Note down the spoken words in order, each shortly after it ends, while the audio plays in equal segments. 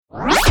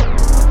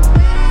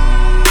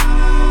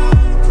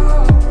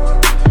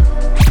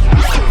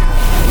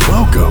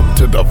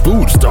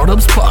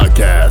Startups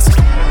Podcast.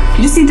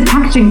 You just need the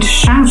packaging to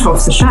shout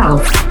off the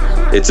shelf.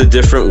 It's a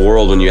different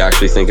world when you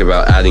actually think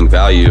about adding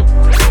value.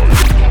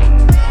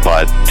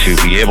 But to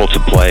be able to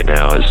play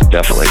now is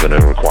definitely going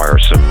to require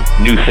some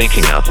new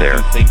thinking out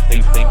there.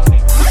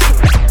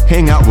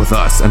 Hang out with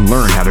us and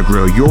learn how to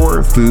grow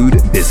your food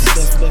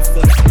business.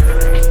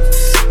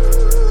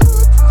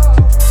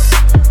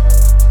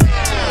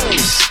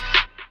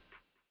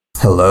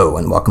 Hello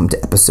and welcome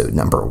to episode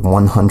number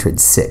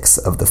 106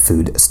 of the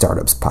Food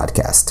Startups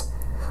Podcast.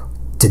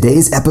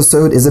 Today's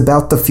episode is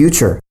about the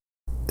future.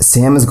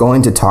 Sam is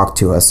going to talk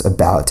to us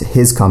about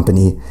his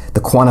company, the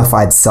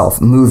Quantified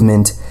Self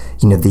movement,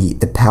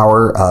 the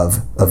power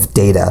of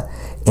data.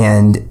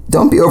 And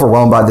don't be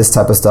overwhelmed by this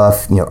type of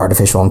stuff,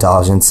 artificial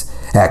intelligence.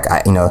 Heck,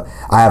 I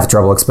have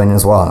trouble explaining it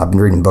as well. I've been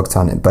reading books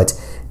on it. But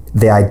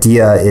the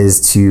idea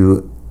is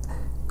to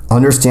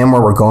understand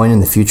where we're going in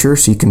the future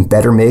so you can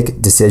better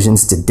make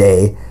decisions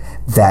today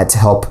that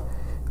help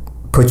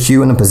put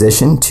you in a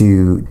position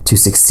to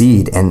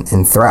succeed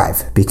and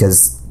thrive,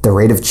 because the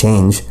rate of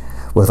change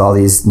with all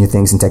these new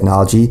things in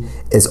technology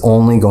is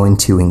only going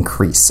to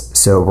increase.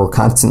 So we're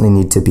constantly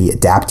need to be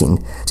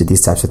adapting to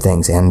these types of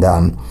things. And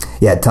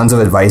tons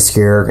of advice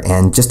here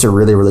and just a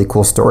really, really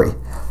cool story.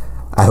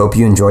 I hope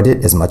you enjoyed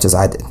it as much as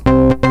I did.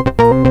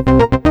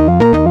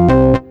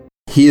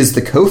 He is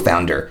the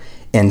co-founder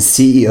and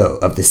CEO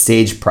of the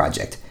Sage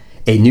Project,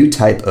 a new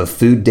type of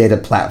food data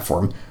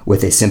platform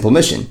with a simple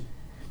mission: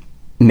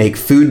 make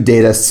food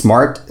data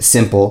smart,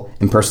 simple,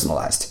 and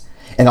personalized.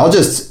 And I'll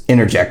just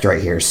interject right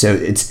here. So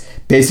it's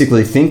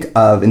basically, think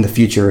of in the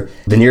future,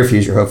 the near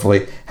future,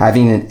 hopefully,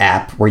 having an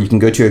app where you can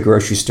go to a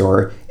grocery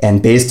store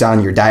and based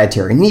on your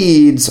dietary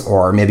needs,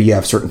 or maybe you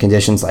have certain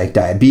conditions like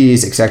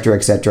diabetes, et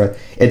cetera,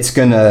 it's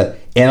going to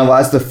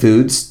analyze the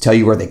foods, tell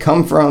you where they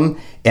come from,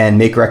 and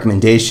make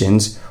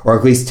recommendations, or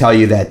at least tell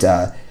you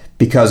that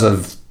because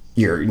of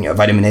your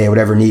vitamin A or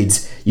whatever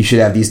needs, you should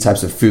have these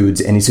types of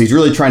foods. And so he's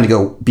really trying to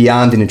go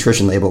beyond the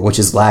nutrition label, which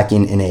is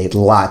lacking in a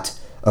lot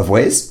of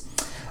ways.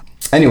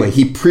 Anyway,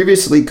 he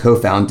previously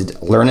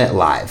co-founded Learn It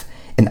Live,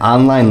 an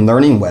online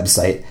learning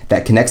website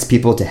that connects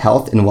people to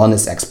health and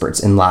wellness experts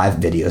in live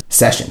video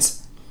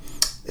sessions.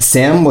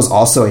 Sam was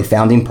also a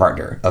founding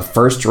partner of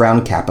First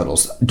Round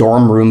Capital's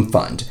Dorm Room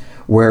Fund,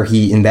 where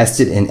he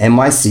invested in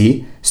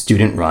NYC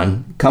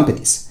student-run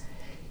companies.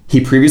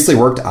 He previously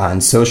worked on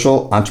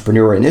social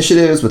entrepreneur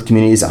initiatives with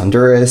communities in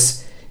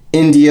Honduras,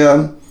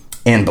 India,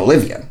 and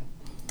Bolivia.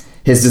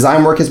 His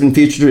design work has been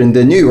featured in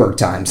the New York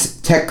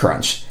Times,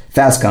 TechCrunch,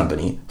 Fast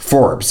Company,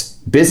 Forbes,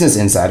 Business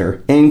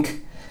Insider,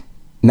 Inc.,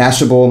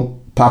 Mashable,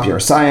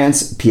 Popular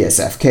Science,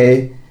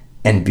 PSFK,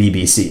 and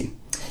BBC.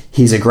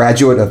 He's a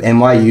graduate of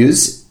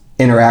NYU's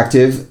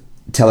Interactive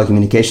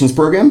Telecommunications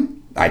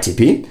Program,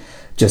 ITP,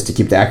 just to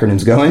keep the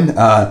acronyms going,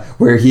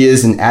 where he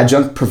is an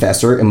adjunct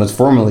professor and was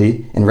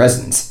formerly in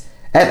residence.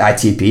 At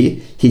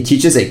ITP, he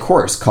teaches a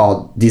course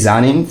called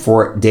Designing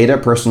for Data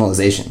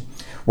Personalization,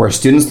 where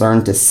students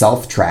learn to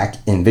self-track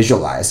and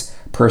visualize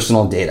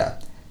personal data.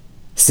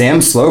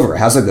 Sam Slover,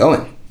 how's it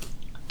going?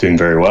 Doing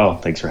very well.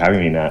 Thanks for having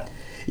me, Nat.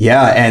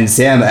 Yeah, and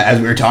Sam, as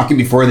we were talking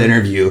before the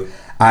interview,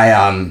 I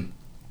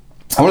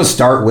want to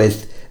start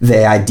with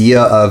the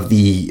idea of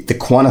the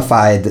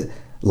quantified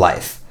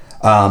life.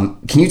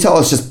 Can you tell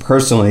us just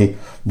personally,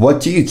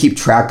 what do you keep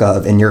track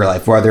of in your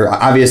life? Whether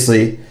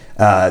obviously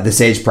the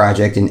Sage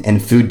Project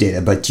and food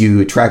data, but do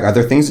you track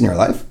other things in your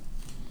life?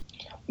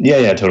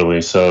 Yeah,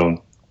 totally.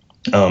 So,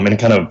 and it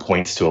kind of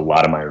points to a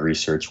lot of my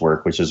research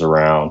work, which is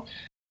around,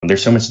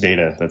 there's so much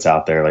data that's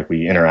out there. Like,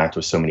 we interact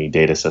with so many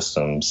data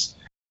systems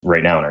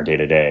right now in our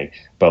day-to-day,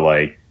 but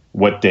like,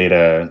 what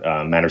data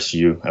matters to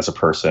you as a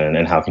person,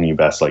 and how can you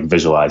best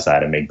visualize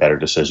that and make better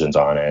decisions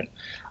on it?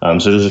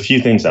 So there's a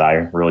few things that I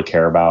really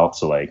care about.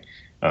 So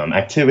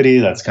activity,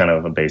 that's kind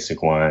of a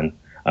basic one.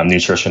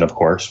 Nutrition, of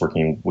course,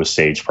 working with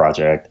Sage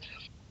Project.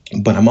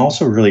 But I'm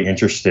also really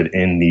interested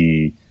in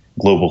the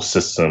global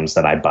systems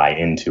that I buy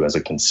into as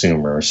a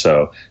consumer.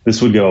 So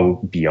this would go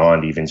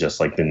beyond even just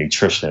the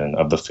nutrition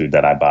of the food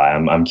that I buy.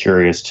 I'm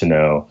curious to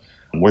know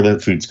where the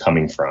food's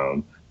coming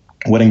from.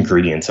 What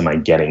ingredients am I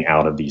getting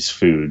out of these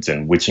foods,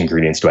 and which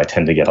ingredients do I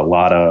tend to get a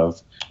lot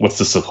of? What's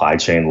the supply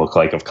chain look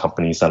like of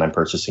companies that I'm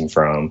purchasing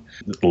from?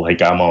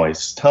 Like I'm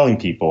always telling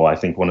people, I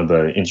think one of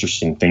the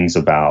interesting things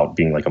about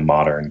being a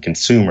modern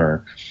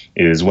consumer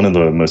is one of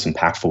the most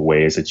impactful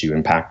ways that you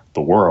impact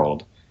the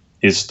world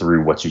is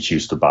through what you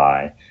choose to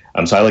buy.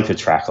 So I like to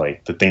track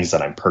the things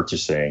that I'm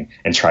purchasing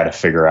and try to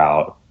figure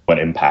out what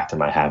impact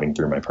am I having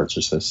through my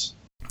purchases.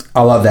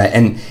 I love that.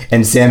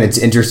 And Sam, it's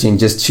interesting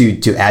just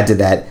to add to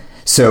that.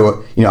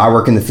 So, I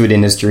work in the food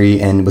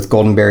industry and with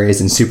golden berries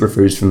and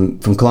superfoods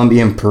from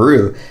Colombia and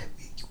Peru.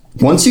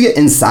 Once you get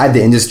inside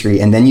the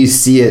industry and then you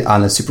see it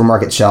on the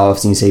supermarket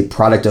shelves and you say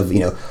product of,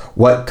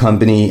 what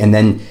company, and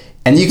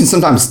you can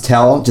sometimes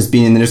tell, just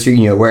being in the industry,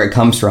 where it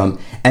comes from.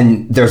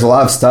 And there's a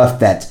lot of stuff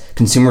that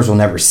consumers will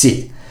never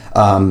see.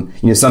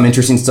 Some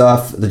interesting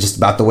stuff just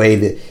about the way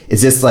that,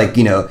 is this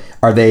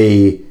are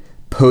they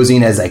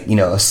posing as like,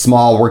 a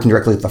small working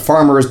directly with the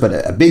farmers, but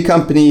a big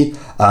company?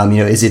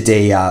 Is it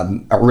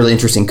a really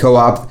interesting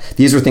co-op?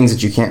 These are things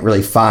that you can't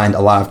really find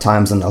a lot of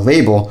times on the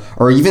label,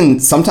 or even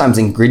sometimes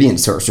ingredient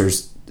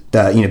sourcers.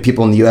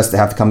 People in the U.S. that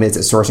have companies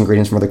that source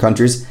ingredients from other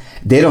countries,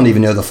 they don't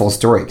even know the full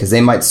story because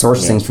they might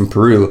source things from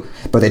Peru,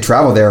 but they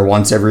travel there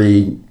once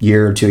every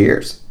year or 2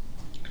 years.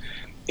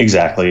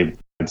 Exactly.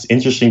 It's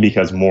interesting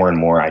because more and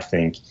more, I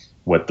think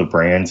what the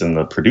brands and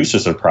the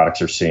producers of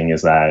products are seeing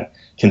is that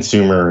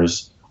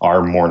consumers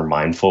are more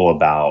mindful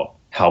about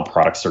how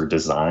products are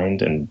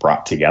designed and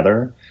brought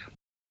together.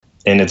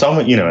 And it's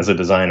almost, as a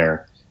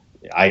designer,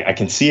 I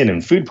can see it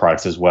in food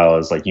products as well,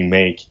 as like you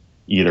make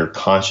either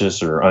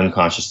conscious or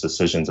unconscious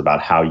decisions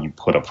about how you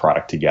put a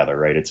product together,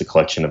 right? It's a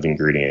collection of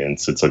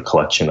ingredients. It's a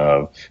collection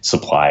of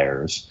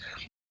suppliers.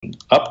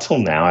 Up till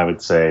now, I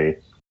would say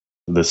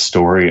the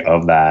story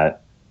of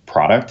that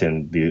product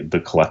and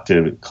the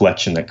collective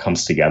collection that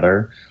comes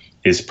together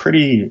is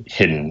pretty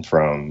hidden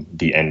from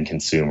the end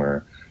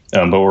consumer.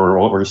 But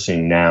what we're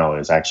seeing now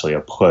is actually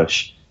a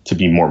push to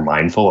be more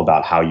mindful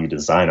about how you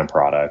design a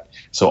product.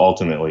 So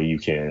ultimately you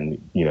can,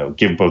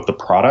 give both the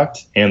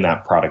product and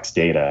that product's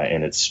data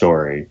and its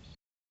story.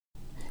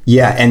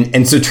 Yeah.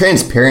 And so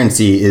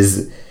transparency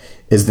is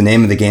the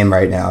name of the game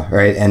right now,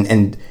 right?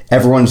 And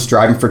everyone's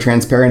striving for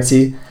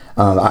transparency.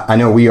 I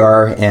know we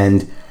are.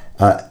 And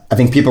I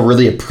think people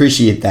really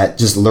appreciate that,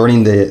 just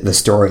learning the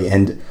story.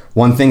 And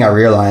one thing I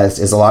realized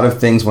is a lot of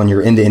things when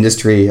you're in the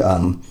industry,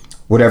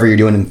 whatever you're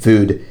doing in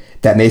food,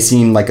 that may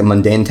seem like a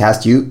mundane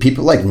task to you,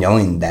 people like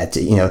knowing that,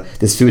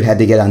 this food had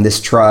to get on this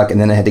truck and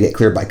then it had to get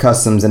cleared by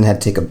customs and had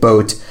to take a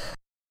boat.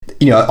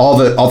 All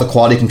the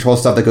quality control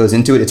stuff that goes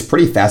into it, it's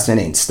pretty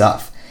fascinating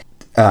stuff.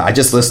 I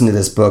just listened to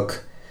this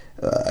book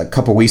a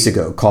couple weeks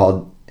ago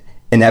called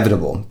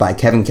Inevitable by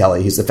Kevin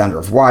Kelly. He's the founder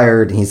of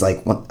Wired. And he's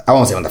like, I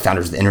won't say one of the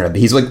founders of the internet, but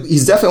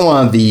he's definitely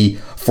one of the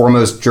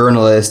foremost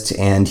journalists,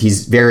 and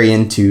he's very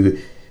into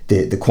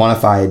the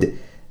quantified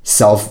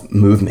self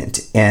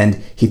movement.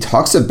 And he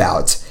talks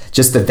about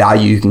just the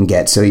value you can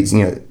get. So he's,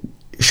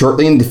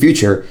 shortly in the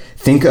future,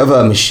 think of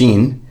a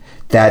machine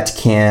that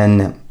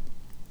can,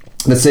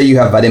 let's say you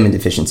have vitamin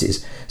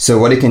deficiencies. So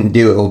what it can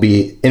do, it will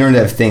be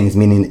Internet of Things,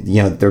 meaning,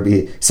 there'll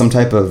be some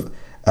type of,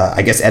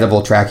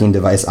 edible tracking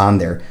device on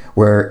there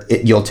where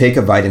you'll take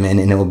a vitamin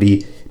and it will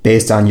be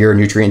based on your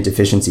nutrient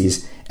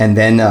deficiencies. And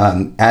then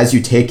as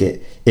you take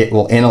it, it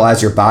will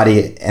analyze your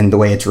body and the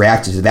way it's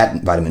reacted to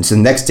that vitamin. So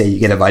the next day you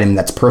get a vitamin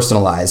that's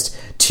personalized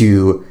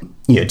to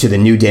the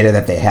new data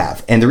that they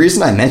have. And the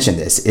reason I mention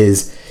this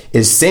is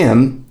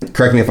Sam,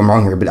 correct me if I'm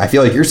wrong here, but I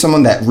feel like you're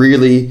someone that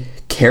really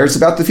cares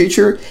about the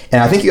future.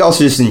 And I think you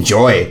also just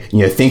enjoy,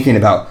 thinking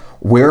about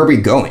where are we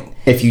going?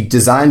 If you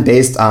design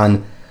based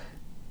on,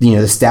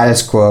 the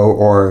status quo,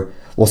 or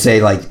we'll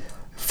say like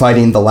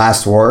fighting the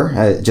last war,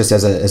 just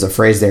as a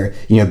phrase there,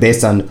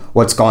 based on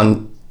what's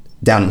gone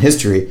down in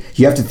history,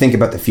 you have to think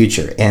about the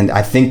future. And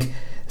I think,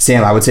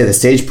 Sam, I would say the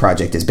Sage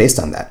project is based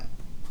on that.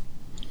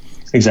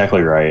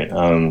 Exactly right.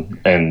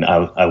 And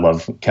I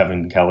love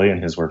Kevin Kelly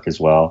and his work as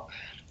well.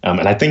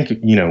 And I think,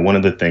 one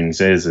of the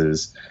things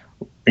is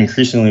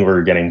increasingly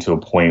we're getting to a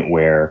point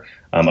where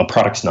a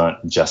product's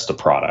not just a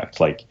product.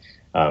 Like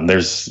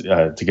there's,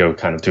 to go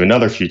kind of to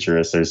another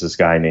futurist, there's this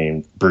guy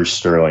named Bruce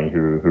Sterling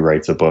who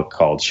writes a book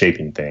called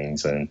Shaping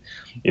Things. And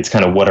it's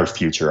kind of what are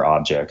future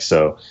objects.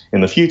 So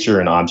in the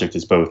future, an object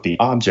is both the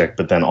object,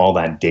 but then all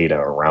that data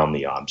around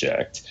the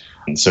object.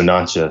 And so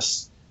not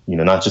just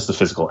the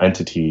physical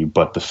entity,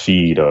 but the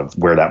feed of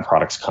where that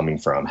product's coming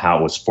from, how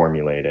it was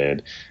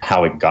formulated,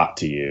 how it got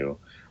to you,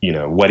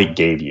 what it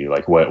gave you,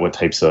 like what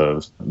types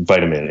of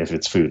vitamin, if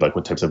it's food, like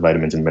what types of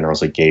vitamins and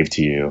minerals it gave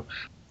to you.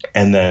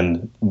 And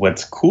then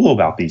what's cool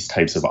about these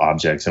types of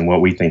objects and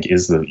what we think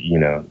is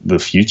the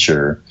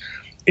future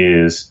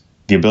is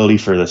the ability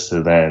for this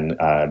to then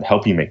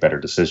help you make better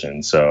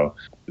decisions. So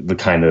the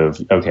kind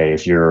of, okay,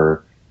 if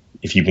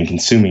you've been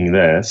consuming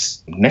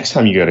this, next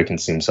time you go to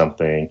consume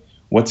something,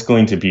 what's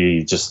going to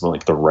be just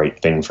like the right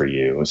thing for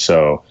you?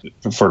 So,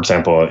 for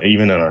example,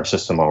 even in our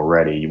system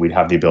already, we'd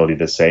have the ability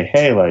to say,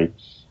 hey, like,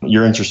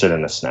 you're interested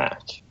in a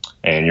snack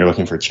and you're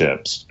looking for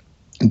chips,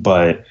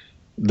 but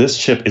this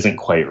chip isn't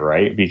quite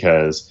right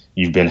because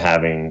you've been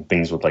having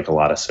things with like a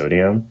lot of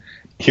sodium.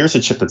 Here's a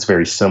chip that's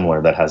very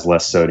similar that has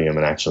less sodium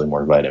and actually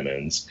more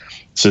vitamins.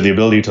 So the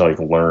ability to like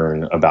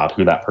learn about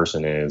who that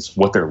person is,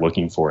 what they're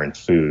looking for in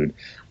food,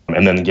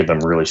 and then give them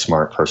really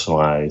smart,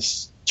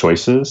 personalized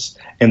choices,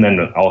 and then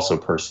also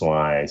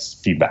personalized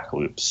feedback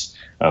loops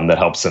that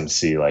helps them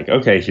see like,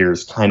 okay,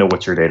 here's kind of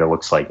what your data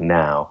looks like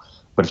now,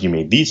 but if you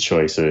made these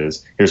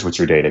choices, here's what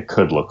your data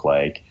could look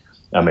like,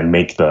 and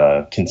make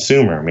the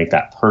consumer, make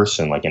that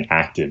person like an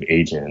active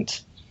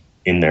agent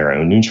in their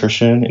own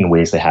nutrition in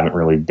ways they haven't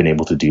really been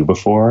able to do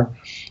before.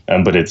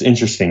 But it's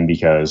interesting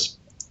because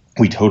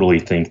we totally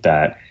think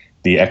that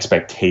the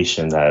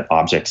expectation that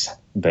objects,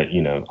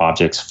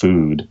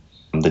 food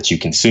that you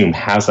consume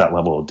has that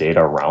level of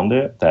data around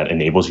it that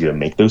enables you to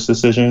make those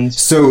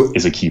decisions. So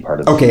is a key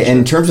part of the future.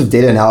 In terms of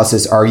data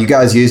analysis, are you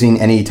guys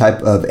using any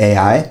type of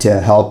AI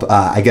to help,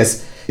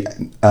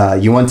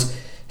 You want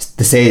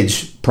the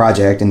Sage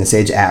project and the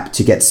Sage app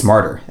to get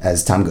smarter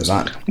as time goes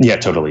on. Yeah,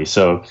 totally.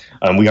 So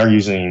we are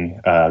using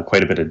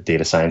quite a bit of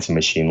data science and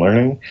machine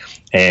learning.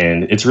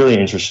 And it's really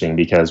interesting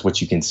because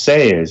what you can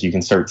say is you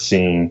can start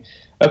seeing,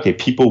 okay,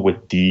 people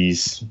with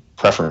these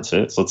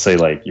preferences, let's say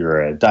like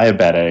you're a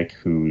diabetic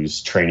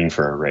who's training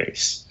for a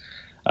race.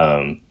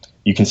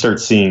 You can start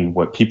seeing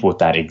what people with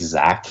that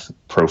exact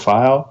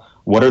profile,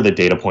 what are the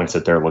data points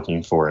that they're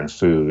looking for in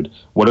food?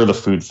 What are the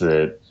foods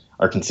that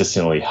are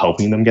consistently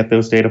helping them get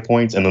those data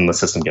points? And then the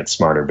system gets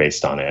smarter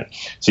based on it.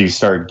 So you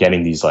start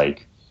getting these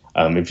like,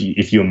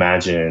 if you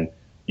imagine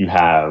you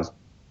have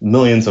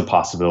millions of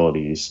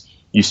possibilities,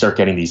 you start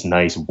getting these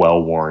nice,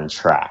 well-worn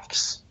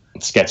tracks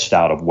sketched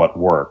out of what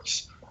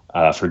works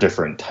for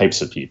different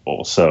types of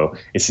people. So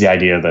it's the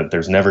idea that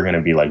there's never going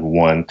to be like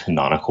one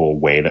canonical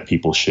way that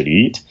people should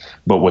eat.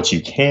 But what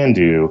you can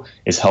do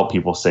is help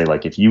people say,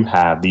 like, if you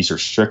have these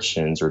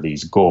restrictions or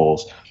these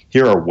goals,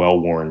 here are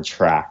well-worn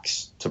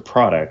tracks to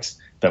products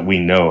that we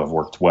know have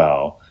worked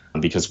well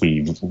because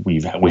we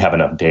have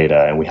enough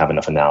data and we have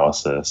enough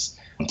analysis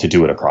to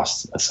do it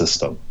across a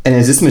system. And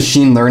is this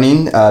machine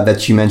learning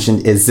that you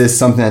mentioned, is this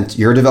something that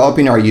you're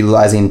developing, or are you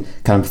utilizing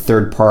kind of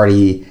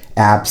third-party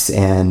apps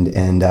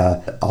and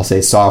I'll say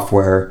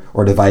software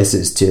or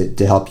devices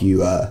to help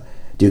you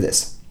do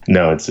this?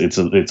 No,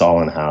 it's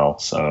all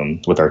in-house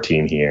with our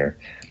team here.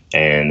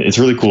 And it's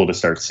really cool to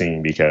start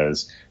seeing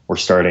because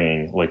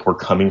we're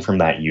coming from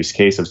that use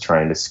case of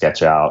trying to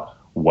sketch out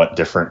what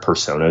different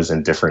personas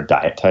and different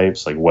diet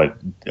types, like what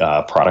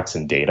products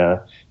and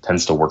data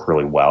tends to work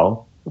really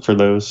well for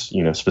those,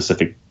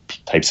 specific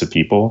types of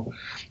people.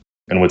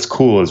 And what's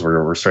cool is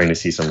we're starting to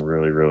see some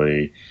really,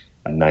 really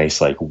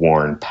nice, like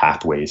worn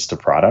pathways to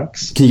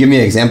products. Can you give me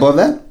an example of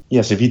that?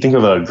 Yes, if you think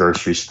of a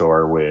grocery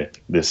store with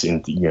this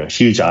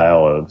huge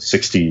aisle of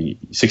 60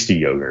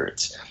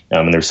 yogurts,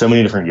 and there's so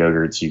many different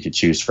yogurts you could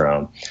choose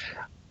from.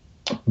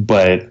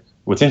 But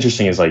what's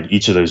interesting is like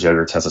each of those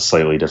yogurts has a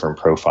slightly different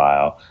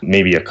profile.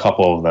 Maybe a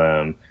couple of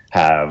them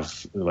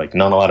have like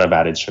not a lot of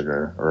added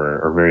sugar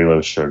or very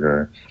low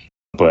sugar,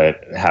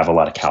 but have a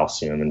lot of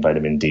calcium and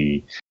vitamin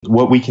D.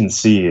 What we can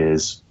see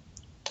is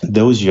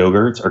those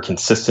yogurts are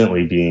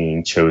consistently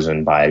being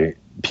chosen by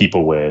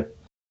people with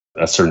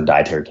a certain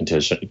dietary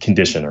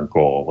condition or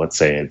goal. Let's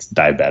say it's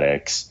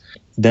diabetics.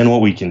 Then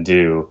what we can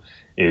do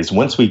is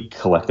once we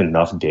collect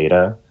enough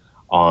data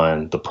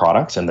on the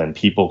products and then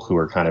people who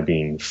are kind of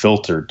being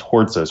filtered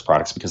towards those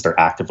products because they're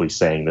actively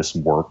saying this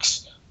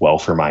works well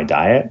for my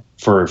diet,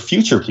 for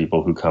future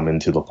people who come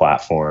into the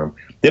platform,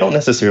 they don't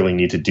necessarily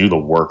need to do the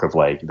work of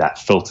like that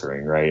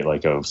filtering, right?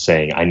 Like of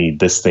saying, I need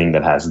this thing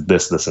that has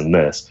this, this, and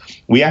this.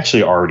 We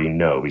actually already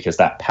know because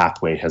that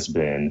pathway has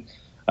been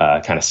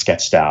kind of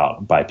sketched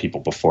out by people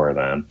before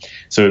them.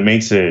 So it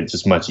makes it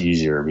just much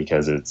easier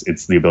because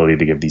it's the ability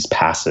to give these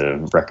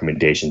passive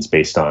recommendations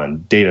based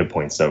on data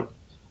points that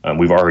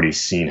we've already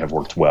seen have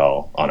worked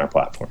well on our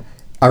platform.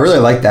 I really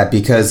like that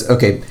because,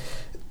 okay,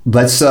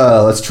 let's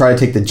try to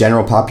take the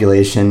general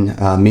population,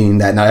 meaning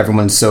that not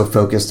everyone's so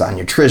focused on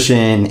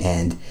nutrition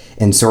and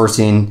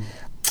sourcing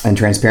and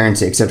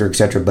transparency, et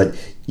cetera, but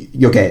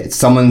okay,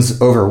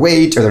 someone's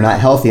overweight or they're not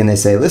healthy and they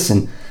say,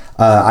 listen,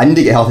 I need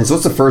to get healthy. So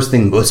what's the first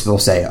thing most people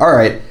say? All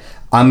right,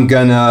 I'm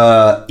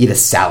gonna eat a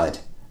salad,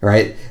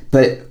 right?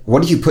 But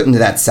what do you put into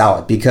that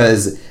salad?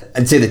 Because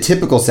I'd say the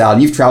typical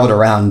salad, you've traveled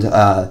around,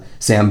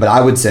 Sam, but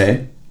I would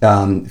say,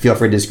 feel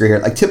free to disagree here,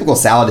 like typical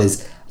salad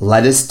is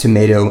lettuce,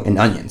 tomato, and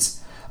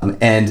onions.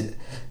 And,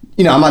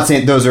 I'm not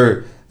saying those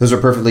are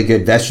perfectly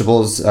good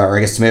vegetables, or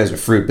I guess tomatoes are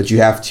fruit, but you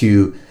have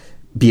to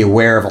be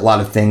aware of a lot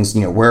of things.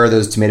 Where are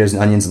those tomatoes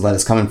and onions and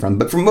lettuce coming from?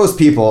 But for most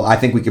people, I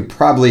think we could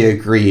probably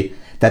agree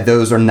that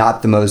those are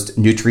not the most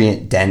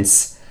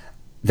nutrient-dense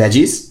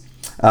veggies,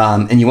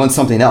 and you want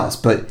something else.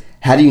 But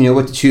how do you know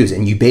what to choose?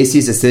 And you base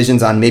these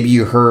decisions on maybe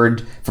you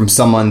heard from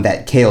someone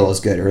that kale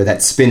is good or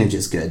that spinach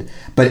is good.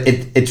 But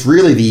it's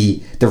really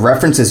the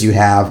references you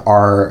have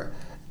are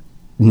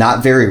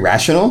not very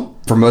rational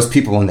for most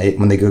people when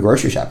they go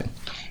grocery shopping.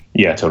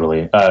 Yeah,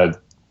 totally.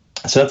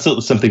 So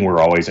that's something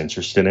we're always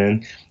interested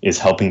in, is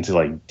helping to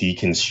like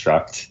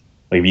deconstruct.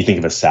 Like if you think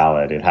of a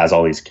salad, it has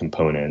all these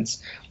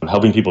components.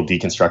 Helping people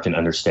deconstruct and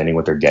understanding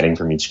what they're getting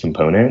from each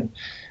component.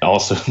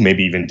 Also,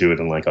 maybe even do it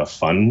in like a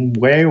fun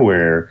way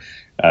where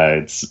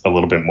it's a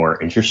little bit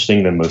more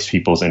interesting than most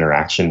people's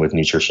interaction with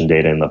nutrition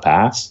data in the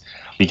past.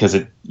 Because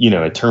it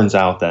turns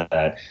out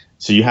that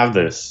so you have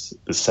this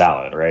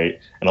salad, right?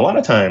 And a lot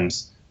of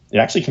times it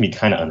actually can be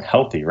kind of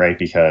unhealthy, right?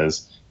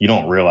 Because you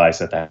don't realize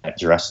that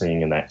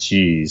dressing and that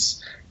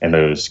cheese and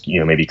those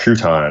maybe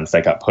croutons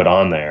that got put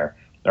on there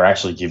are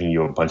actually giving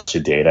you a bunch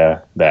of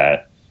data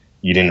that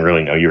you didn't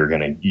really know you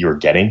were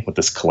getting with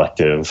this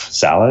collective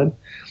salad.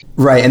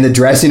 Right, and the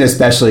dressing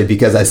especially,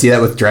 because I see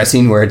that with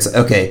dressing where it's,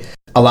 okay,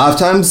 a lot of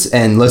times,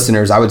 and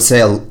listeners, I would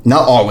say,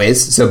 not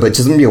always, but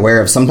just be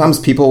aware of, sometimes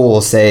people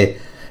will say,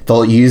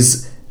 they'll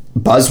use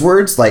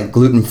buzzwords like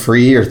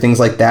gluten-free or things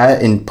like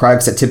that in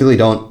products that typically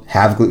don't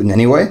have gluten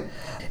anyway.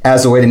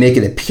 as a way to make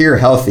it appear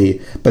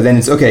healthy. But then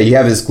it's okay, you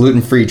have this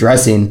gluten-free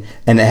dressing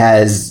and it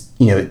has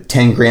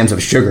 10 grams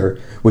of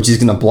sugar, which is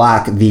going to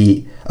block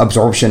the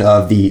absorption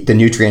of the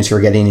nutrients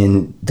you're getting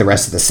in the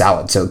rest of the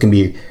salad. So it can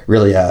be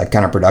really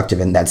counterproductive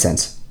in that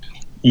sense.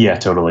 Yeah,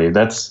 totally.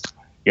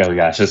 Oh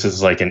gosh, this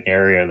is like an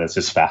area that's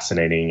just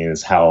fascinating,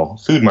 is how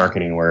food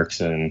marketing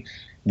works, and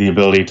the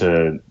ability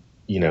to,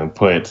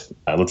 put,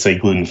 let's say,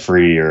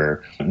 gluten-free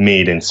or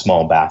made in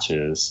small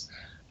batches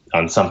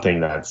on something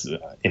that's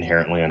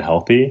inherently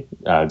unhealthy,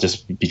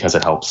 just because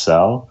it helps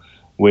sell,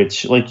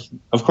 which, like,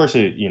 of course,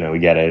 we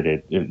get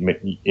it.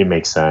 It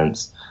makes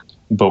sense.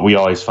 But we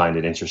always find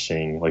it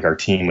interesting. Like, our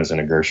team was in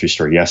a grocery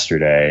store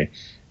yesterday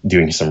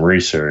doing some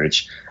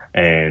research,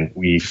 and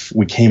we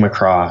came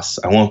across,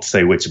 I won't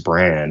say which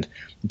brand,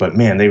 but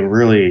man, they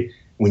really,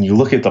 when you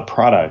look at the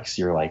products,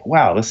 you're like,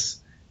 wow, this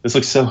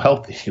looks so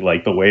healthy,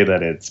 like the way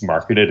that it's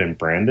marketed and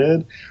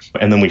branded.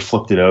 And then we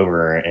flipped it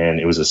over and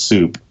it was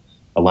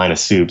a line of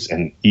soups,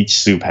 and each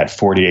soup had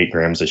 48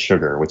 grams of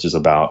sugar, which is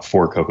about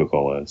 4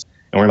 Coca-Colas.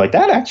 And we're like,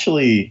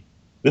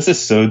 this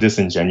is so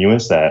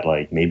disingenuous that,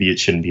 like, maybe it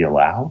shouldn't be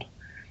allowed.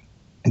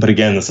 But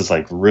again, this is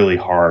like really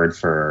hard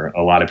for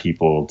a lot of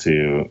people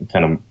to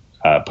kind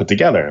of put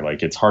together.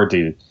 Like, it's hard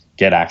to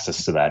get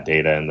access to that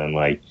data and then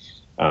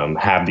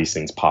have these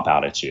things pop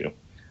out at you.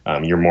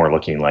 You're more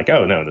looking like,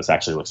 oh no, this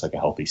actually looks like a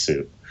healthy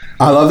soup.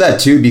 I love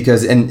that too,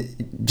 because, and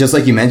just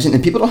like you mentioned,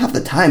 and people don't have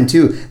the time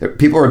too.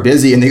 People are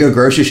busy and they go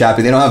grocery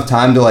shopping. They don't have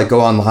time to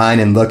go online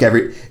and look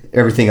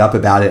everything up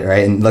about it,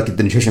 right? And look at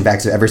the nutrition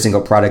facts of every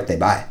single product they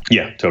buy.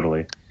 Yeah,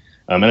 totally.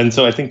 And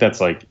so I think that's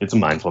it's a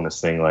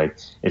mindfulness thing. Like,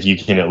 if you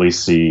can at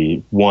least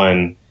see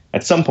one,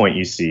 at some point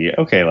you see,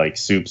 okay, like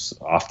soups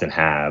often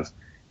have,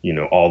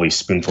 all these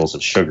spoonfuls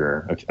of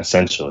sugar,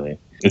 essentially.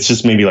 It's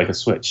just maybe like a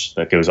switch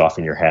that goes off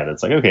in your head.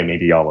 It's like, okay,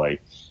 maybe I'll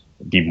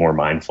be more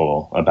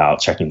mindful about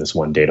checking this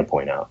one data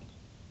point out.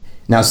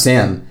 Now,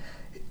 Sam,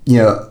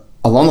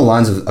 along the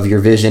lines of your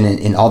vision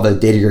and all the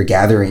data you're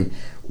gathering,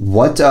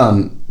 what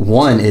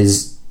one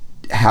is,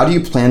 how do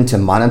you plan to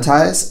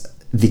monetize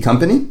the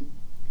company?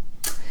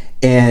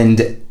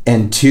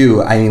 And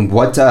two, I mean,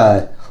 what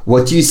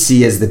do you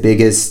see as the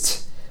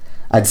biggest,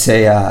 I'd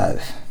say,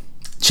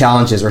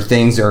 challenges or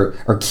things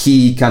or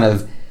key kind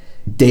of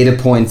data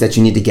points that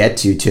you need to get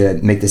to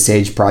make the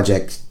Sage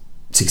project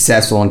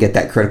successful and get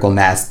that critical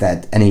mass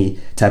that any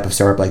type of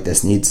startup like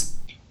this needs?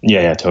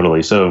 Yeah,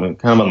 totally. So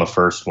kind of on the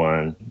first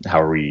one,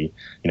 how are we,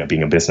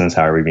 being a business?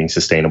 How are we being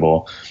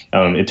sustainable?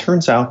 It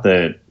turns out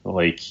that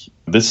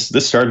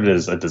this started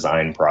as a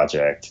design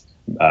project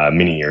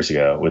many years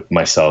ago with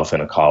myself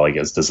and a colleague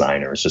as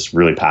designers, just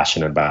really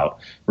passionate about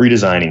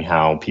redesigning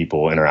how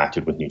people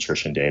interacted with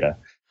nutrition data.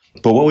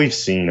 But what we've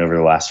seen over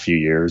the last few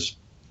years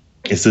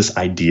is this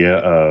idea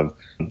of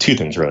two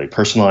things, really: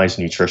 personalized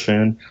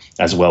nutrition,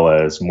 as well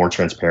as more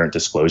transparent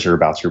disclosure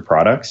about your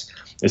products,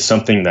 is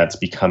something that's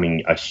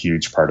becoming a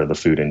huge part of the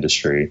food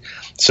industry.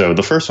 So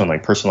the first one,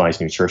 like personalized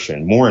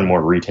nutrition, more and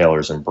more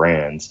retailers and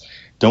brands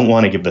don't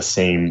want to give the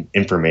same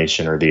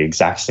information or the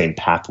exact same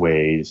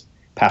pathway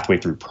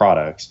through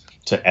products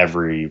to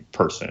every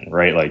person,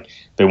 right? Like,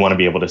 they want to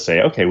be able to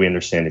say, okay, we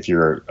understand if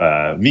you're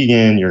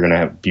vegan, you're going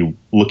to be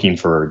looking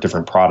for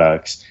different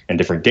products and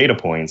different data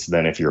points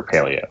than if you're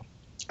paleo.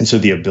 And so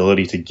the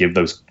ability to give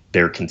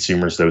their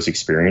consumers those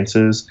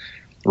experiences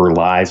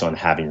relies on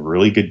having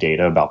really good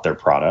data about their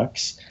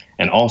products,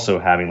 and also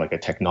having like a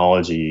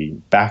technology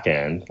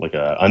backend, like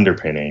a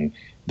underpinning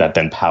that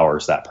then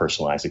powers that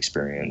personalized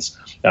experience.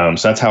 So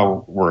that's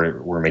how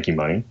we're making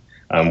money.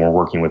 We're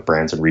working with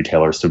brands and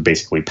retailers to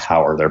basically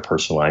power their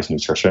personalized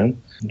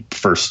nutrition.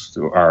 First,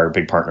 our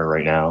big partner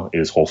right now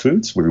is Whole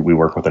Foods. We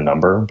work with a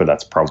number, but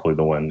that's probably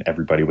the one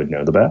everybody would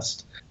know the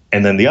best.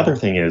 And then the other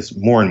thing is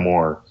more and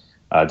more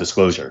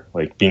disclosure.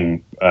 Like,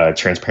 being a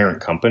transparent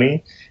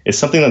company is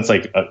something that's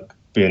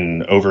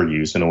been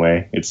overused in a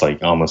way. It's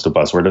like almost a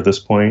buzzword at this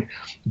point.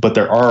 But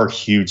there are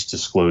huge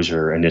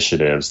disclosure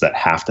initiatives that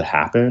have to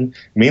happen,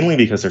 mainly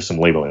because there's some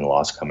labeling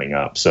laws coming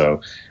up.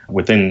 So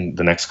within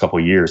the next couple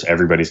of years,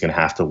 everybody's going to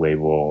have to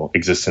label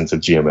existence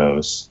of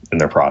GMOs in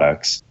their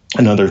products.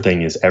 Another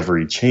thing is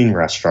every chain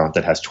restaurant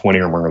that has 20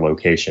 or more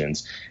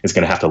locations is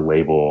going to have to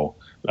label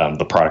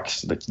the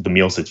products, the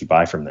meals that you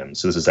buy from them.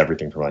 So this is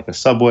everything from like a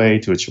Subway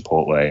to a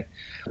Chipotle.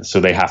 So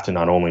they have to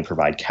not only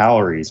provide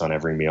calories on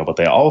every meal, but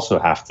they also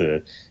have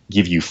to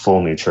give you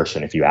full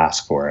nutrition if you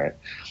ask for it.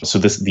 So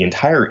the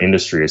entire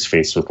industry is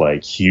faced with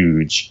like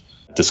huge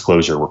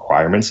disclosure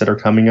requirements that are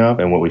coming up.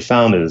 And what we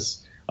found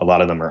is a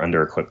lot of them are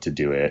under-equipped to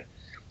do it.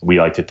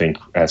 We like to think,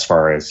 as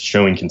far as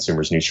showing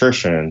consumers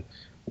nutrition,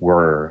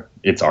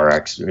 it's our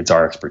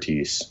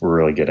expertise. We're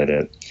really good at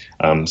it.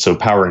 So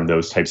powering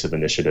those types of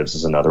initiatives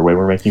is another way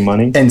we're making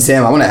money. And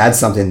Sam, I want to add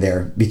something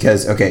there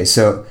because,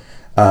 so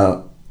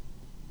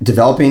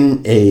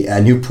developing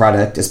a new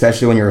product,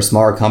 especially when you're a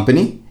smaller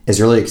company,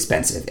 is really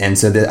expensive. And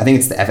so I think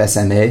it's the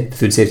FSMA,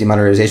 Food Safety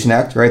Modernization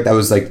Act, right? That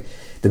was like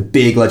the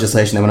big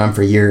legislation that went on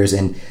for years.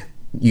 And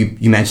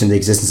you mentioned the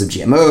existence of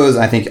GMOs.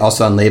 I think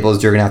also on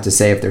labels, you're going to have to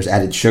say if there's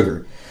added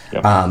sugar.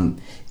 Yep.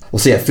 we'll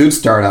say a food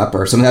startup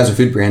or someone that has a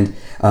food brand,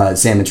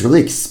 Sam, it's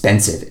really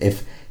expensive.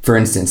 If, for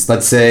instance,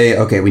 let's say,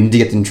 okay, we need to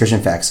get the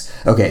nutrition facts.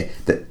 Okay,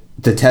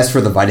 the test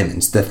for the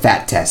vitamins, the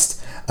fat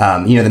test,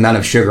 the amount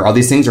of sugar, all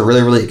these things are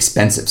really, really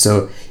expensive.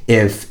 So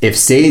if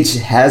Sage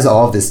has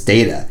all of this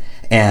data,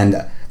 and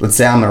let's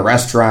say I'm a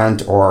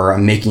restaurant or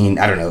I'm making,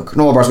 I don't know,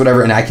 granola bars,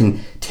 whatever, and I can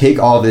take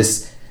all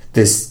this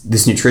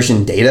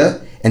nutrition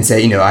data and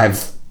say, I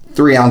have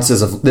 3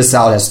 ounces of this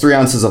salad has 3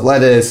 ounces of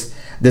lettuce,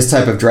 this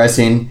type of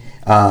dressing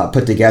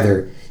put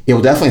together, it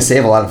will definitely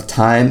save a lot of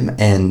time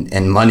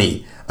and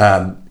money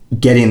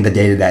getting the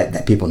data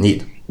that people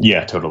need.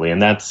 Yeah, totally.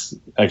 And that's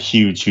a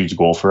huge, huge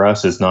goal for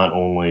us, is not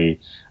only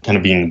kind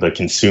of being the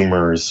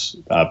consumer's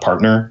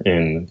partner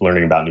in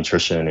learning about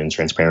nutrition and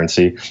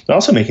transparency, but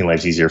also making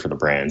lives easier for the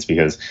brands,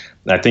 because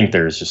I think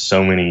there's just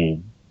so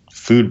many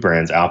food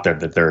brands out there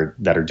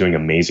that are doing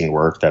amazing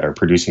work, that are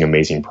producing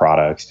amazing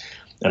products.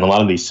 And a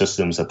lot of these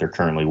systems that they're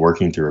currently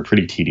working through are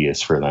pretty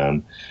tedious for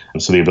them.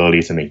 And so the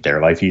ability to make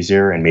their life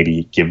easier and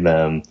maybe give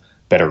them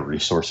better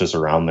resources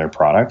around their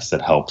products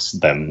that helps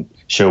them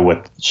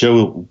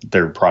show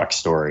their product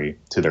story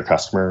to their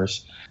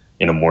customers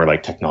in a more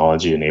like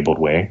technology enabled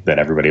way that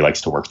everybody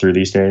likes to work through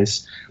these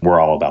days. We're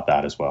all about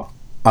that as well.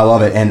 I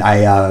love it.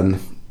 And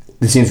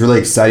this seems really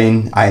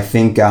exciting. I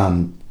think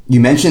you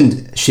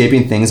mentioned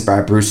Shaping Things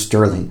by Bruce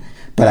Sterling,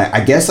 but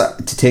I guess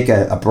to take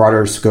a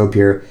broader scope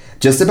here,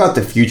 just about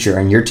the future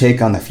and your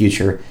take on the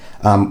future.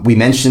 We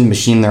mentioned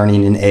machine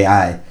learning and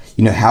AI,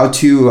 how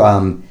to,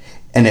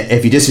 and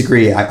if you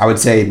disagree, I would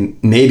say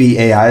maybe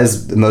AI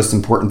is the most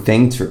important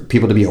thing for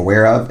people to be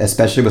aware of,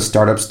 especially with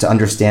startups, to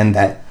understand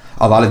that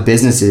a lot of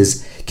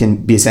businesses can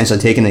be essentially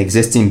taking an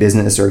existing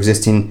business or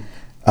existing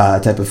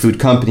type of food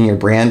company or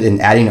brand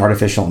and adding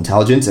artificial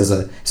intelligence as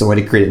a way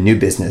to create a new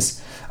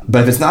business.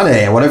 But if it's not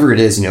AI, whatever it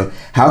is,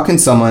 how can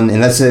someone,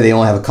 and let's say they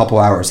only have a couple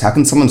hours, how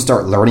can someone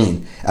start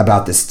learning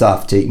about this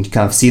stuff to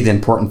kind of see the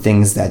important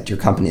things that your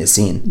company is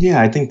seeing?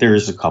 Yeah, I think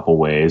there's a couple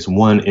ways.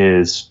 One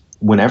is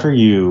one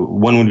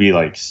would be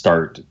like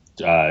start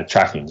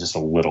tracking just a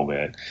little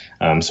bit.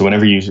 So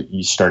whenever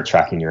you start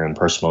tracking your own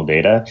personal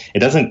data, it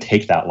doesn't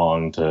take that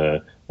long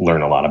to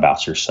learn a lot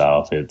about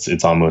yourself.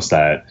 It's almost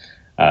that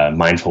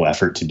mindful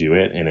effort to do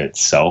it in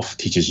itself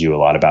teaches you a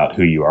lot about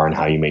who you are and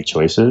how you make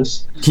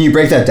choices. Can you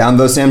break that down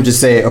though, Sam? Just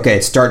say,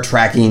 okay, start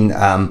tracking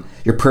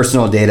your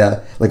personal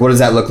data. Like, what does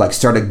that look like?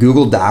 Start a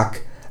Google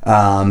Doc,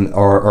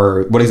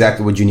 or what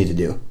exactly would you need to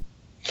do?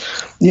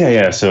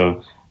 Yeah.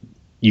 So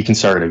you can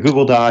start a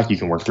Google Doc. You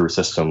can work through a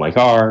system like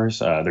ours.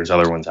 There's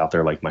other ones out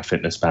there like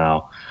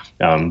MyFitnessPal.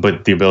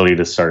 But the ability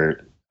to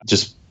start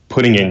just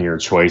putting in your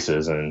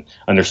choices and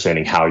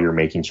understanding how you're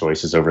making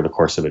choices over the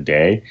course of a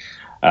day.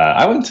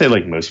 I wouldn't say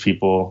like most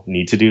people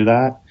need to do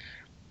that,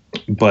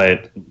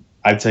 but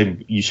I'd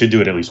say you should do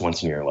it at least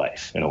once in your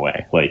life in a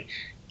way. Like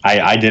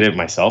I did it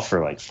myself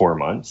for like 4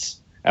 months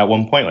at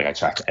one point. Like I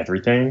tracked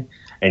everything,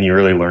 and you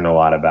really learn a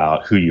lot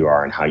about who you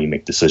are and how you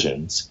make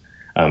decisions.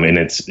 And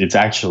it's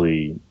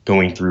actually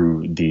going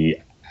through the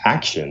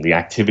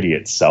activity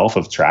itself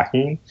of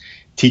tracking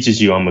teaches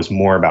you almost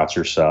more about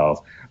yourself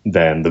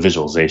than the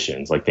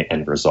visualizations, like the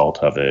end result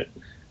of it,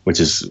 which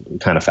is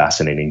kind of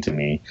fascinating to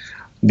me.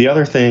 The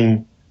other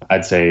thing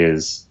I'd say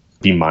is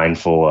be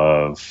mindful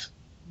of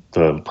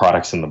the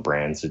products and the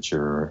brands that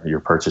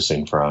you're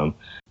purchasing from.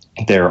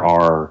 There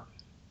are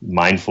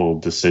mindful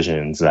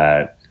decisions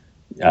that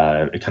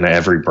kind of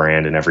every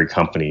brand and every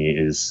company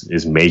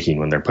is making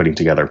when they're putting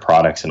together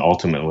products, and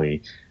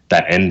ultimately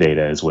that end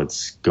data is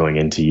what's going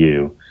into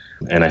you.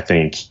 And I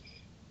think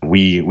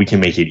we can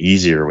make it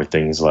easier with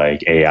things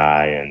like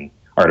AI and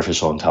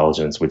artificial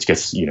intelligence, which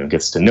gets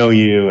to know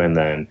you, and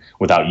then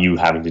without you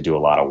having to do a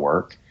lot of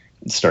work,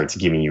 it starts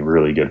giving you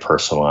really good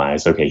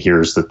personalized, okay,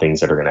 here's the things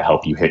that are going to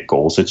help you hit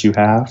goals that you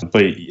have.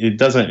 But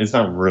it's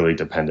not really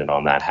dependent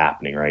on that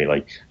happening, right?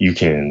 Like you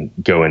can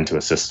go into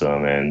a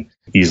system and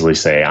easily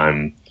say,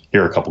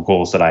 here are a couple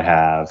goals that I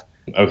have.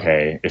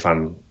 Okay, if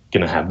I'm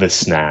going to have this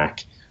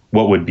snack,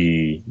 what would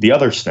be the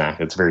other snack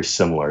that's very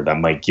similar that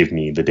might give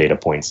me the data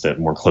points that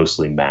more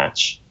closely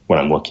match what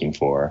I'm looking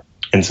for?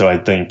 And so I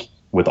think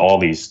with all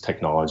these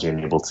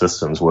technology-enabled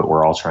systems, what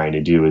we're all trying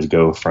to do is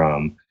go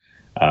from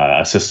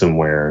a system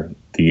where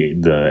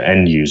the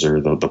end user,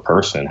 the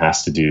person,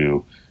 has to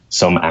do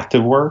some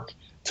active work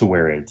to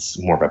where it's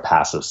more of a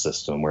passive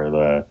system where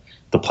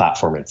the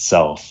platform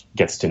itself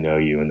gets to know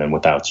you, and then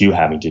without you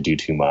having to do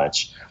too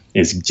much,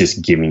 is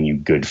just giving you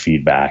good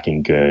feedback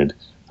and good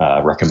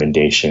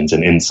recommendations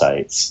and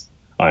insights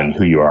on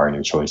who you are and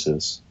your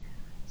choices.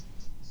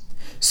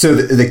 So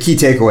the key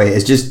takeaway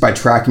is just by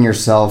tracking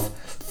yourself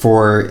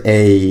for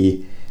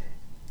a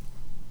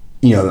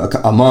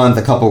month,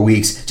 a couple of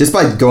weeks, just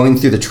by going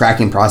through the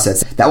tracking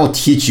process, that will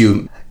teach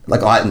you,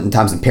 like a lot of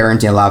times in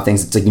parenting, a lot of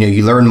things, it's like,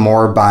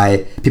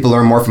 people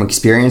learn more from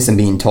experience than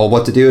being told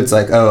what to do. It's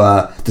like,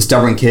 the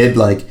stubborn kid,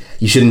 like,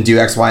 you shouldn't do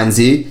X, Y, and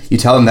Z. You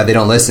tell them that, they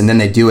don't listen, then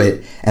they do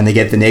it, and they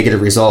get the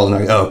negative result, and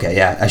they're like, oh, okay,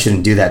 yeah, I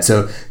shouldn't do that.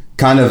 So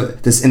kind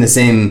of this in the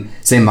same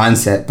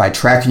mindset, by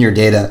tracking your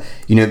data,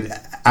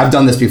 I've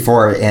done this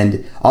before,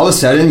 and all of a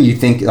sudden you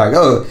think like,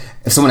 oh,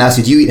 if someone asks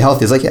you, do you eat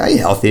healthy? It's like, yeah, I eat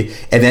healthy.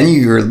 And then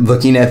you're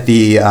looking at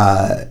the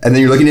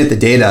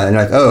data, and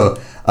you're like, oh,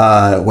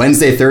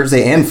 Wednesday,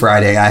 Thursday, and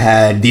Friday, I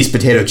had these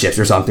potato chips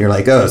or something. You're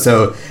like, oh,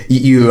 so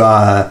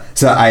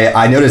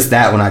I noticed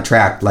that when I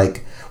tracked,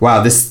 like,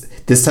 wow, this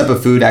type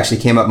of food actually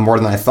came up more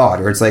than I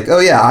thought. Or it's like, oh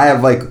yeah, I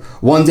have like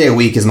one day a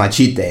week is my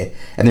cheat day.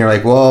 And they're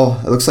like,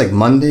 well, it looks like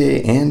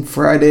Monday and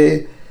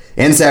Friday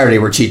and Saturday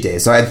were cheat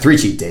days. So I had 3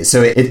 cheat days.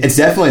 So it's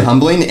definitely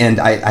humbling. And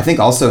I think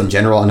also in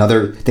general,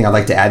 another thing I'd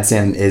like to add,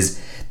 Sam, is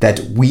that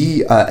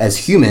we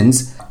as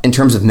humans, in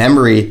terms of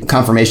memory,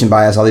 confirmation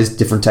bias, all these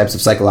different types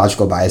of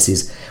psychological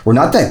biases, we're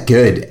not that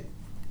good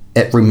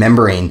at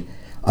remembering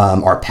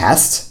our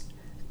past,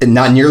 and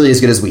not nearly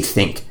as good as we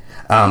think.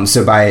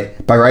 So by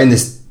writing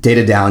this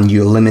data down,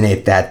 you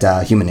eliminate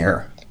that human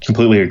error.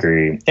 Completely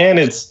agree. And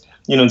it's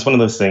one of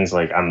those things,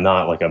 like, I'm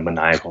not like a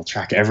maniacal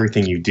track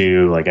everything you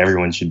do, like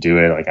everyone should do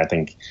it. Like, I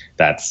think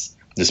that's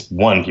just,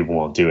 one, people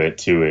won't do it.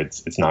 2,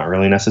 it's not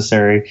really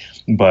necessary,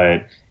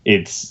 but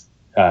it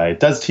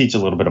does teach a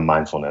little bit of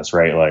mindfulness,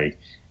 right? Like,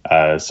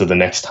 so the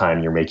next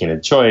time you're making a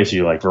choice,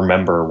 you like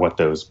remember what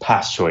those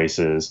past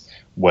choices,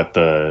 what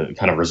the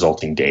kind of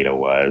resulting data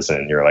was.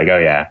 And you're like, oh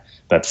yeah,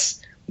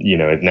 that's,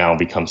 it now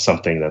becomes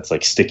something that's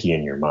like sticky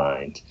in your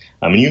mind.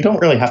 And you don't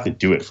really have to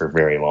do it for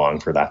very long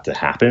for that to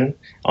happen.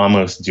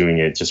 Almost doing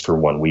it just for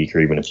 1 week or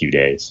even a few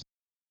days.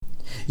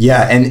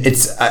 Yeah. And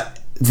it's,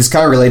 this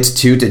kind of relates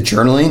to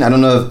journaling. I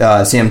don't know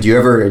if, Sam, do you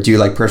ever do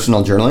like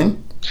personal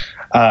journaling?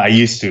 I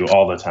used to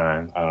all the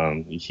time.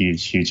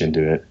 Huge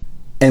into it.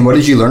 And what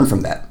did you learn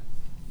from that?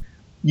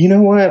 You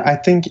know what? I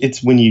think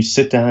it's when you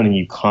sit down and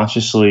you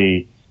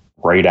consciously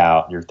write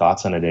out your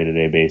thoughts on a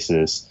day-to-day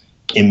basis,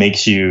 it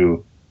makes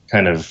you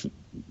kind of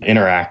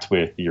interact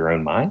with your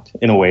own mind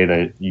in a way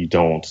that you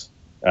don't.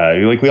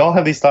 Like, we all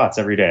have these thoughts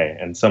every day,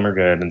 and some are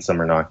good and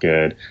some are not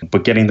good.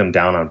 But getting them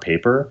down on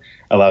paper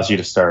allows you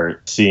to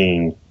start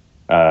seeing,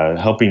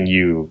 helping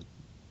you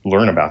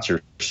learn about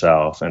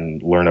yourself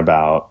and learn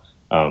about,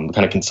 kind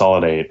of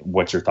consolidate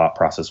what your thought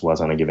process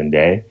was on a given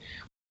day.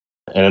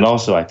 And it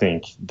also, I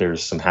think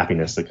there's some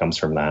happiness that comes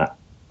from that,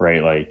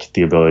 right? Like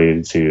the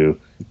ability to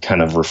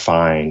kind of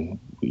refine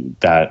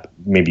that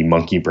maybe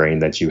monkey brain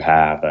that you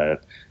have,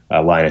 that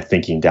line of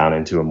thinking down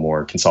into a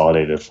more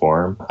consolidated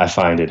form. I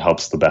find it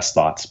helps the best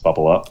thoughts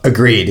bubble up.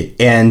 Agreed.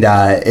 And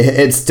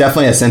it's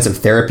definitely a sense of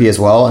therapy as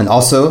well. And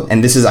also,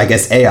 and this is, I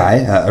guess,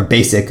 AI, or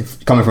basic,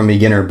 coming from a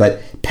beginner,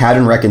 but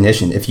pattern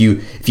recognition. If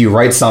you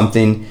write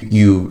something,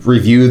 you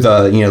review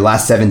the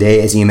last 7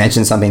 days, and you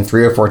mention something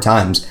 3 or 4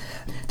 times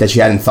that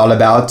you hadn't thought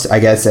about, I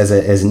guess,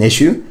 as an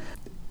issue,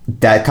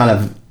 that kind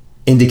of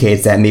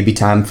indicates that may be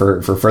time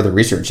for further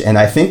research. And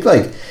I think,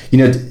 like,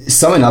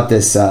 summing up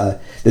this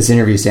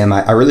interview, Sam,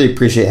 I really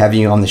appreciate having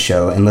you on the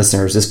show. And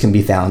listeners, this can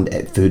be found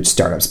at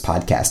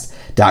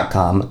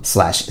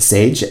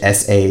foodstartupspodcast.com/sage,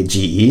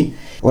 SAGE.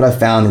 What I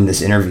found in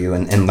this interview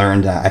and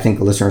learned, I think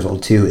the listeners will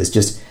too, is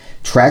just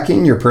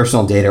tracking your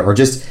personal data, or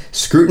just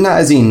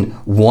scrutinizing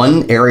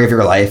one area of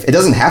your life. It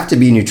doesn't have to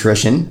be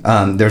nutrition.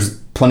 There's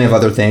plenty of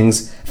other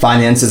things.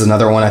 Finance is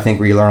another one, I think,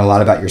 where you learn a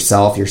lot about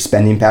yourself, your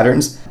spending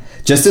patterns.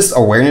 Just this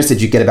awareness that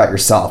you get about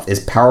yourself is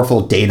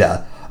powerful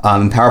data,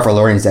 and powerful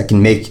learnings that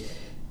can make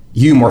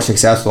you more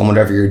successful in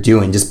whatever you're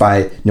doing just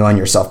by knowing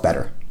yourself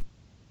better.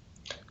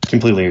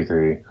 Completely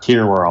agree.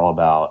 Here we're all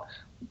about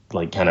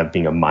like kind of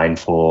being a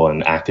mindful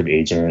and active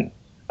agent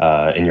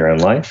in your own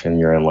life, in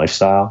your own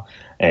lifestyle.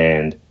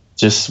 And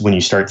just when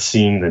you start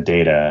seeing the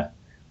data,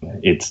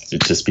 it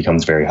just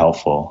becomes very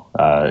helpful.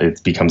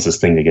 It becomes this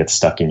thing that gets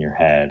stuck in your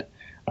head.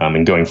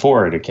 And going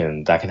forward,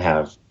 that can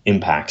have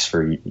impacts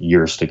for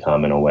years to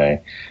come in a way.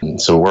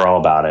 And so we're all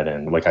about it.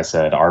 And like I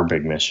said, our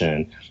big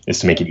mission is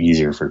to make it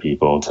easier for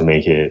people, to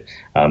make it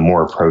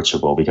more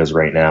approachable, because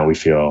right now we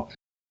feel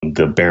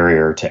the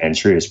barrier to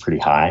entry is pretty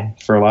high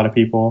for a lot of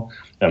people.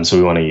 So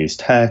we want to use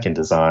tech and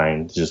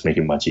design to just make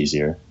it much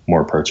easier,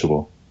 more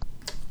approachable.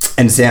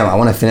 And Sam, I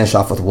want to finish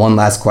off with one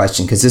last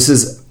question,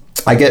 because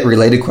I get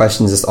related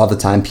questions this all the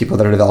time, people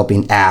that are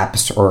developing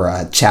apps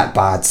or chat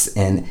bots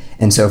and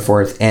so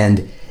forth.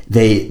 And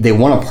they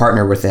want to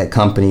partner with a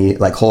company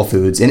like Whole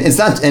Foods. And it's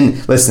not,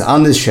 and listen,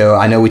 on this show,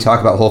 I know we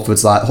talk about Whole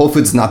Foods a lot. Whole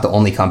Foods is not the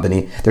only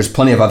company. There's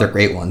plenty of other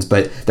great ones,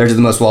 but they're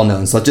the most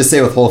well-known. So let's just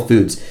say with Whole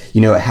Foods,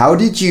 how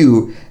did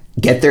you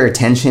get their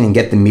attention and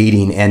get the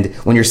meeting? And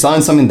when you're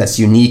selling something that's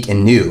unique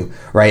and new,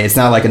 right? It's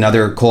not like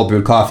another cold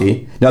brewed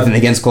coffee, nothing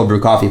against cold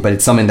brewed coffee, but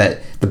it's something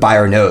that the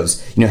buyer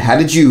knows. How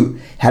did you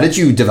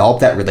develop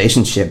that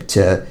relationship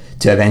to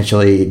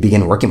eventually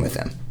begin working with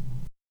them?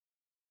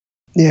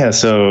 Yeah,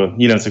 so,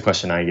 it's a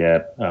question I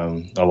get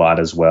a lot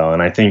as well.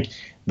 And I think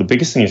the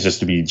biggest thing is just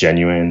to be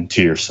genuine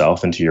to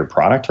yourself and to your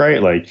product, right?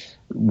 Like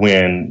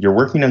when you're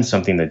working on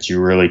something that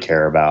you really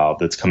care about,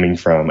 that's coming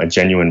from a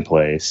genuine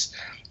place,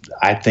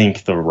 I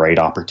think the right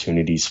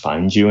opportunities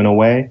find you in a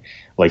way.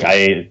 Like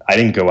I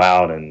didn't go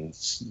out and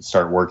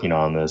start working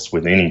on this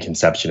with any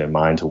conception in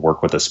mind to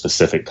work with a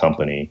specific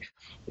company.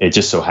 it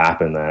just so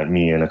happened that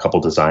me and a couple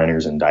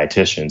designers and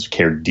dietitians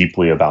cared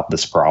deeply about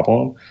this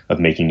problem of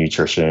making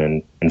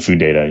nutrition and food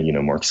data,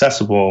 more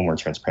accessible, more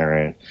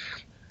transparent.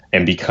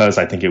 And because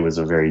I think it was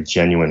a very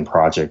genuine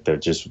project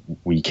that just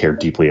we cared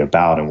deeply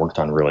about and worked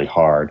on really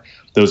hard,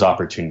 those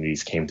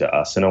opportunities came to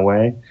us in a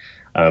way.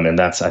 And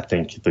that's, I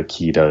think, the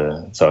key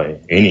to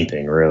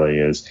anything really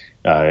is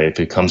if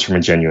it comes from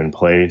a genuine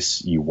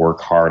place, you work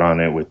hard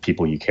on it with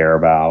people you care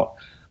about,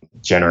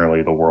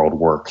 generally the world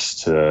works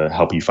to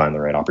help you find the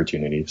right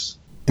opportunities.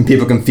 And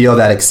people can feel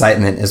that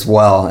excitement as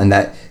well, and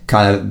that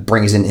kind of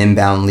brings in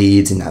inbound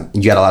leads, and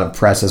you got a lot of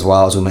press as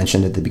well, as we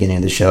mentioned at the beginning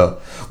of the show.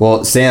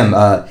 Well, Sam,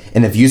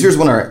 and if users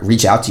want to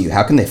reach out to you,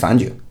 how can they find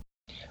you?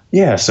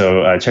 Yeah,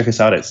 so check us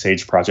out at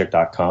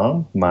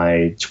sageproject.com.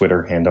 My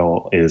Twitter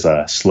handle is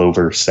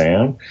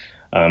SloverSam,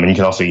 and you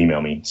can also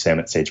email me,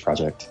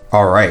 sam@sageproject.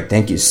 All right,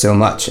 thank you so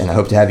much, and I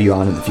hope to have you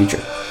on in the future.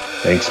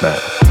 Thanks,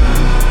 Matt.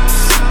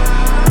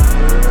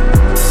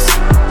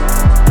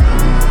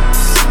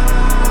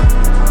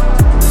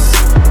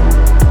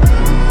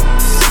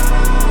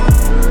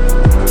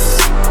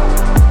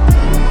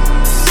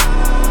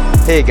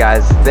 Hey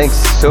guys, thanks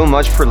so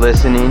much for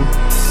listening.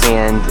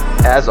 And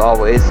as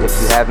always, if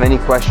you have any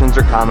questions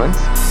or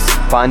comments,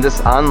 find us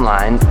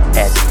online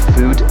at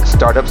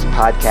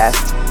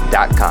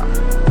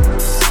foodstartupspodcast.com.